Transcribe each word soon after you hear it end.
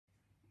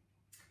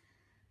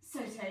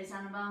toes,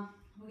 Annabelle.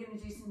 We're going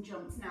to do some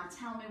jumps. Now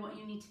tell me what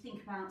you need to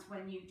think about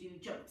when you do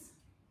jumps.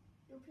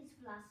 Your piece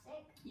of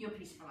elastic. Your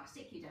piece of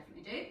elastic, you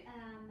definitely do.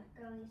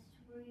 Going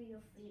through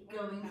your feet.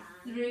 Going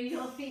through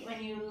your feet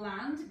when you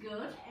land,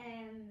 good.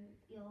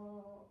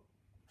 Your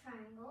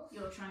triangles.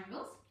 Your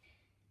triangles.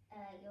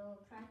 Your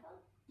tripod.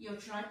 Your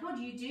tripod,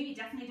 you do. You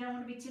definitely don't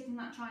want to be tipping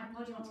that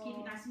tripod. You want to keep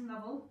it nice and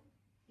level.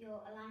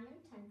 Your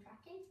alignment and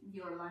tracking.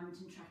 Your alignment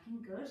and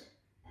tracking, good.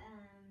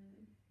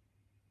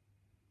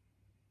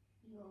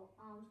 Your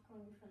arms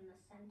coming from the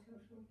centre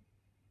of your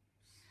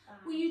spine.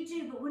 Well, you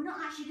do, but we're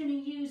not actually going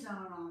to use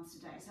our arms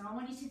today. So I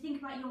want you to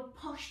think about your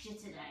posture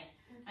today.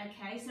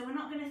 Okay, so we're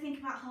not going to think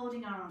about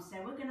holding our arms today.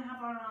 We're going to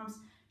have our arms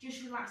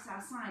just relaxed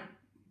outside,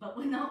 but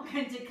we're not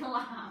going to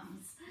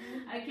collapse.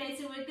 Okay,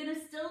 so we're going to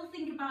still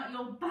think about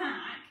your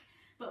back,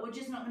 but we're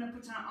just not going to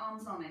put our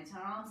arms on it.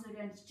 Our arms are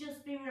going to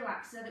just be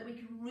relaxed so that we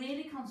can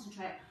really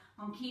concentrate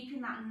on keeping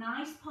that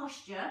nice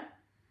posture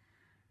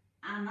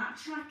and that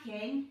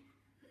tracking.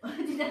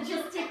 Did I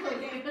just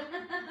tickle you?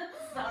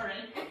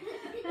 Sorry.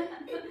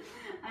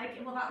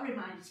 Okay, well that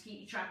reminded you to keep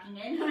your tracking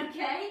in,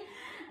 okay?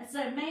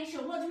 So make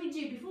sure, what do we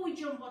do? Before we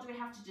jump, what do we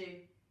have to do?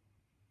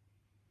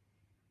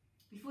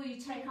 Before you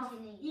take off,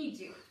 you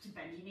do have to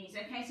bend your knees,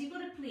 okay? So you've got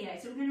to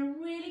plie. So we're going to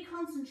really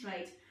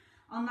concentrate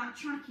on that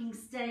tracking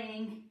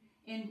staying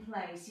in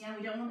place. Yeah,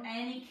 we don't want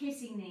any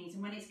kissing knees.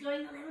 And when it's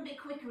going a little bit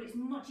quicker, it's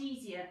much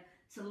easier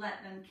to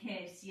let them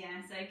kiss.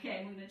 Yes,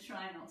 okay, we're going to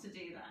try not to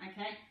do that,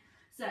 okay?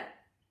 So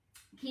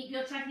keep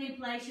your tracking in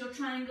place, your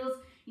triangles.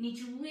 You need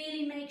to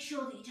really make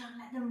sure that you don't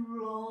let them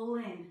roll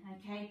in,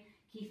 okay?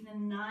 Keep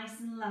them nice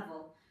and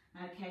level.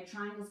 Okay,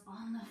 triangles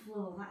on the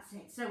floor, that's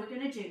it. So we're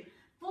going to do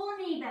 4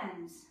 knee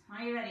bends.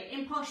 Are you ready?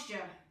 In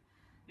posture,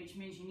 which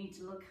means you need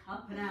to look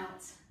up and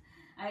out.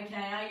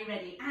 Okay, are you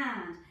ready?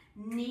 And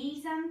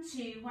knees and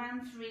 2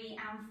 and 3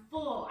 and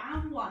 4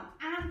 and 1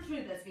 and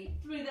through those feet,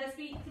 through those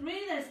feet,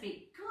 through those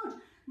feet. Good,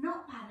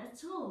 not bad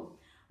at all.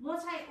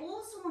 What I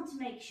also want to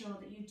make sure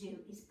that you do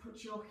is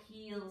put your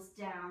heels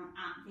down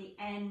at the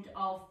end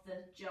of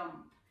the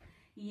jump.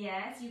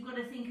 Yes, you've got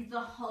to think of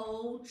the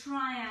whole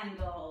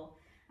triangle.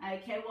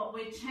 Okay, what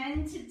we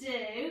tend to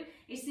do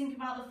is think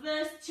about the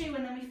first 2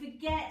 and then we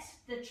forget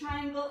the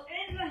triangle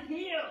in the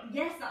heel.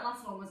 Yes, that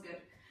last one was good.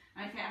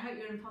 Okay, I hope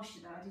you're in posture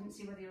though. I didn't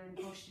see whether you're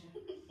in posture.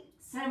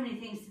 So many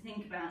things to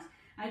think about.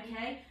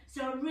 Okay,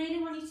 so I really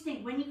want you to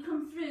think, when you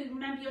come through,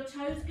 remember your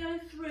toes go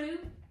through,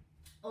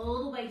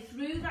 all the way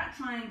through that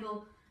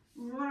triangle,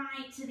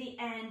 right to the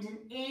end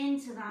and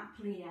into that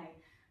plie.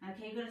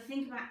 Okay, you've got to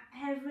think about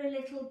every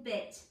little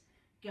bit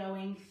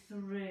going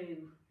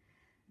through.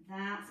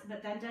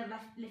 But then don't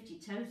lift your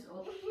toes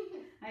up.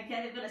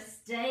 Okay, they've got to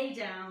stay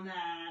down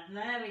there.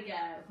 There we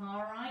go.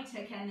 All right,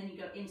 okay, and then you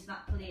go into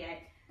that plie.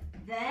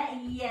 There,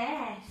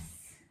 yes.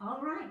 All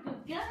right,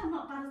 good girl,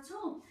 not bad at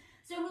all.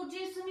 So we'll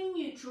do something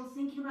neutral,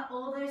 thinking about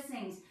all those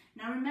things.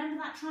 Now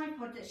remember that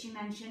tripod that she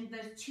mentioned,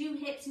 those 2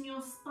 hips in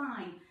your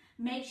spine.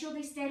 Make sure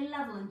they stay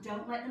level and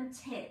don't let them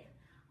tip.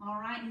 All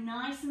right,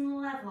 nice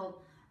and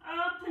level.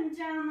 Up and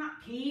down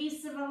that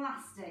piece of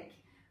elastic.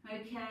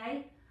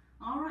 Okay,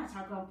 all right,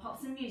 I'll go and pop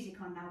some music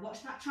on now.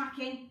 Watch that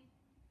tracking.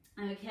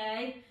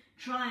 Okay,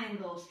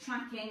 triangles,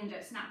 tracking, and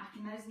don't snap back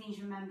in those knees,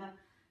 remember.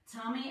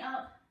 Tummy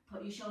up,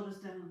 put your shoulders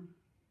down.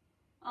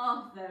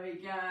 Oh, there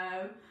we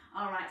go.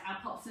 All right,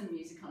 I'll pop some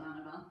music on,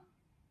 Annabelle.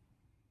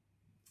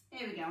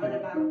 Here we go,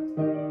 Annabelle.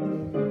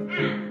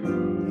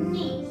 And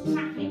knees,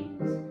 tracking.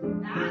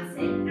 That's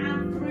it.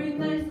 And through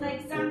those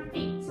legs and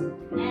feet.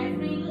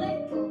 Every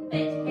little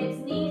bit. Hips,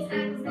 knees,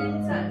 ankles,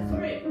 middle toes.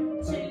 Through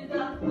to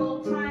the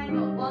whole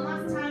triangle. One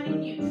last time in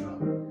neutral.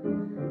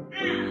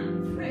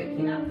 And through.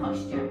 Keep that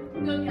posture.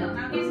 Good girl.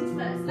 Now get into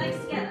first. Legs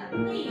together.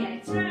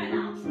 Plie. Turn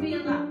out.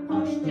 Feel that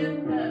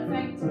posture.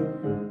 Perfect.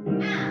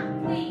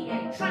 And plie.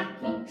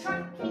 Tracking,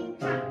 tracking,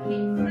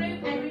 tracking.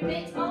 Through every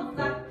bit of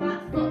that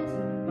flat foot.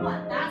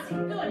 One. That's it.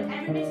 Good.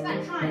 Every bit of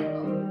that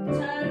triangle.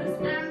 Toes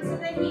and to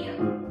the heel.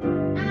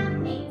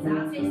 And knees.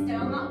 That's it. Stay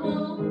on that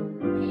wall.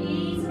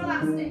 Piece of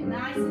elastic.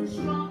 Nice and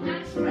strong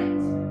and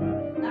straight.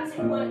 That's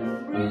it. Work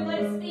through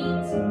those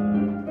feet.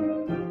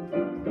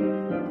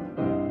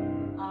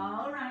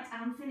 Alright,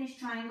 and finish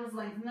triangles.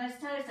 Lengthen those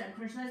toes. Don't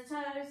crunch those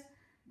toes.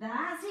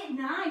 That's it.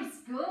 Nice.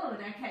 Good.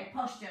 Okay,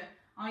 posture.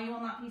 Are you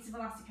on that piece of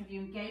elastic? Have you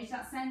engaged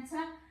that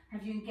centre?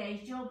 Have you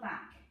engaged your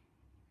back?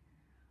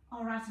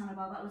 All right,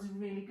 Annabelle, that was a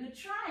really good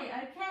try.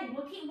 Okay,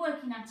 we'll keep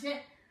working at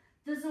it.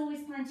 There's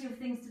always plenty of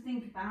things to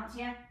think about,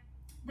 yeah?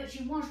 But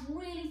she was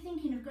really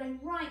thinking of going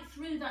right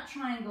through that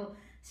triangle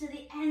to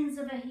the ends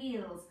of her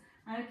heels.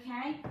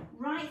 Okay,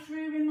 right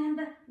through,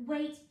 remember,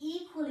 weight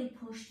equally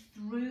pushed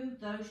through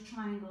those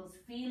triangles,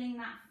 feeling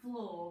that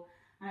floor,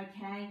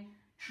 okay?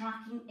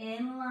 Tracking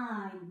in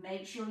line.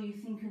 Make sure you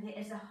think of it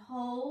as a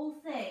whole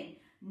thing,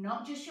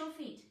 not just your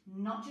feet,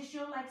 not just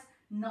your legs,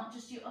 not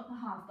just your upper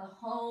half, the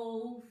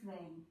whole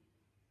thing.